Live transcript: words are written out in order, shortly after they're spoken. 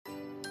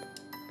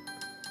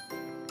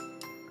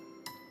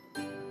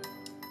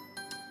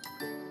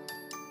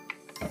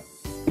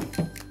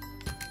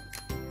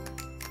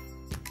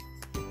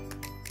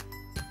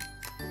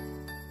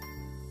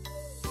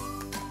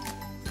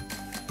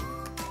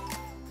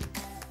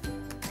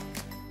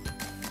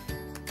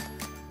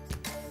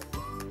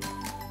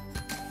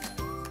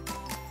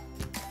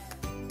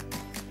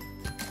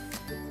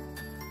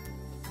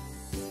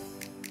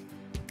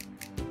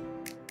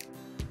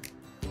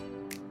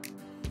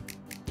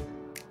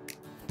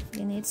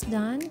when it's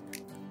done,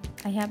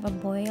 I have a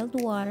boiled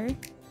water,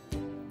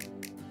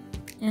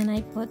 and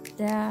I put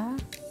the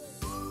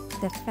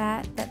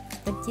fat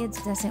that the kids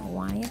doesn't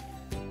want,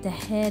 the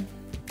head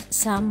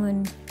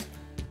salmon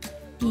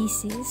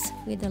pieces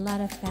with a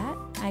lot of fat.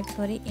 I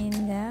put it in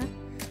the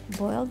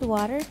boiled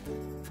water,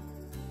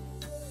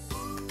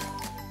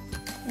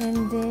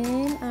 and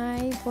then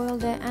I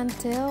boiled it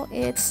until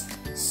it's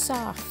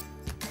soft,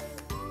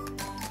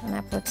 and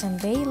I put some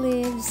bay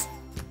leaves,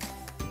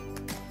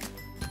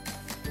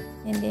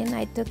 and then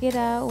I took it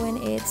out when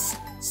it's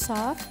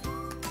soft,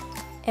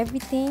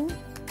 everything.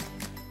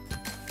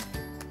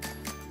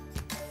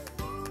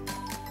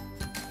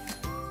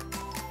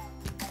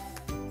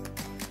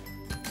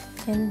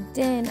 And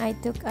then I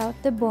took out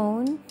the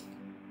bone.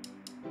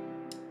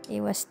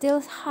 It was still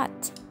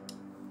hot.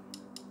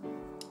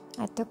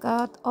 I took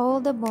out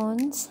all the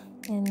bones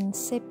and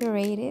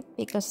separated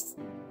because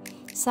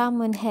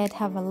salmon head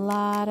have a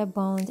lot of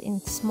bones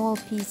in small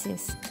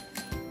pieces.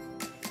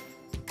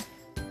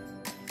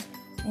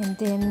 And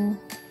then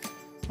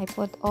I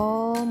put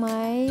all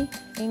my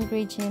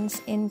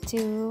ingredients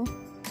into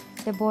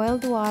the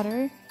boiled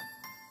water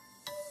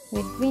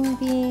with green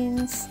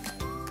beans,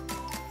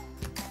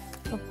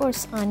 of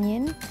course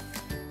onion,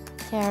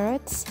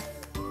 carrots,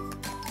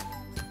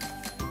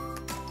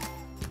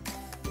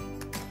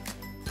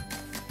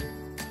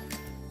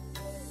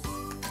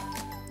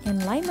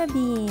 and lima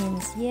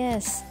beans.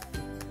 Yes,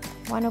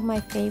 one of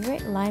my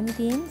favorite lima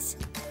beans.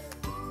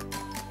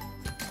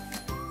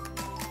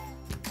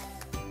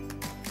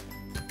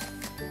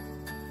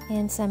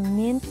 And some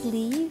mint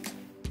leaf,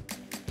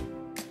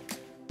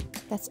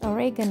 that's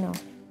oregano,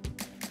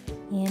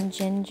 and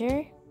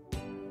ginger,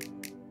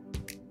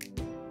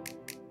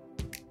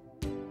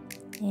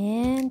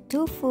 and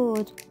tofu.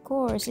 Of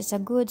course, it's a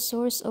good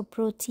source of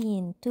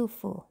protein,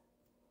 tofu.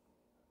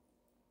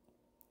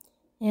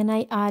 And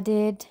I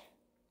added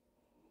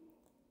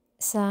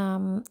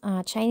some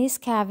Chinese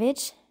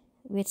cabbage,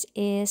 which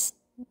is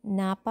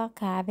Napa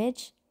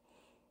cabbage,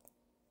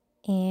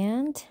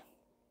 and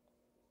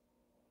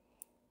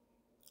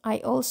I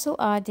also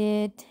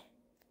added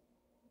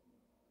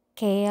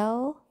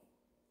kale,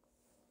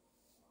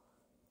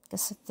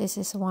 because this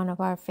is one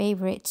of our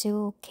favorite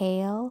too,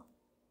 kale.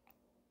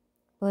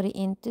 Put it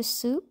into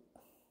soup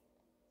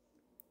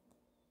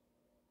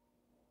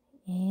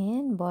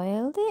and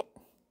boiled it.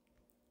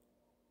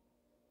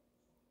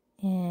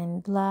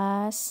 And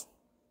last,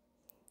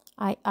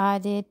 I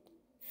added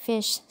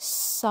fish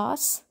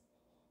sauce.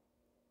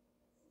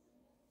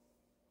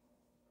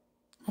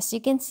 As you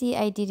can see,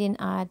 I didn't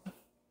add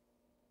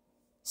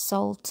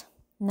salt.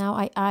 Now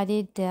I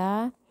added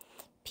the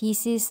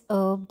pieces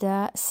of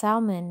the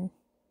salmon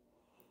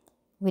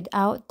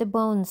without the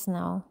bones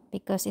now,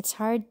 because it's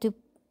hard to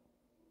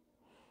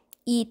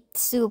eat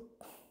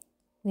soup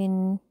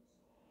when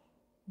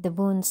the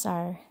bones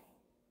are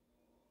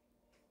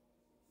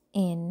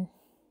in.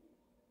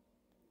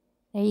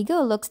 There you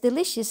go, looks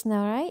delicious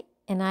now, right?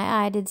 And I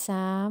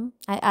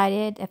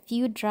added a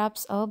few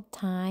drops of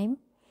thyme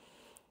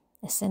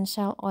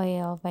essential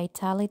oil,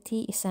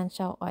 vitality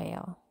essential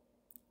oil.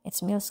 It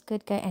smells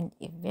good, guys, and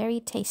very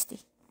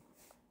tasty.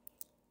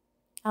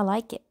 I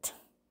like it.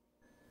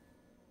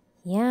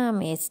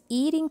 Yum, it's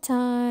eating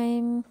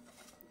time.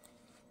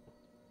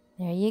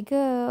 There you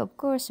go, of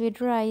course with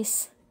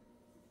rice.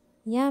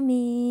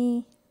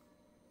 Yummy.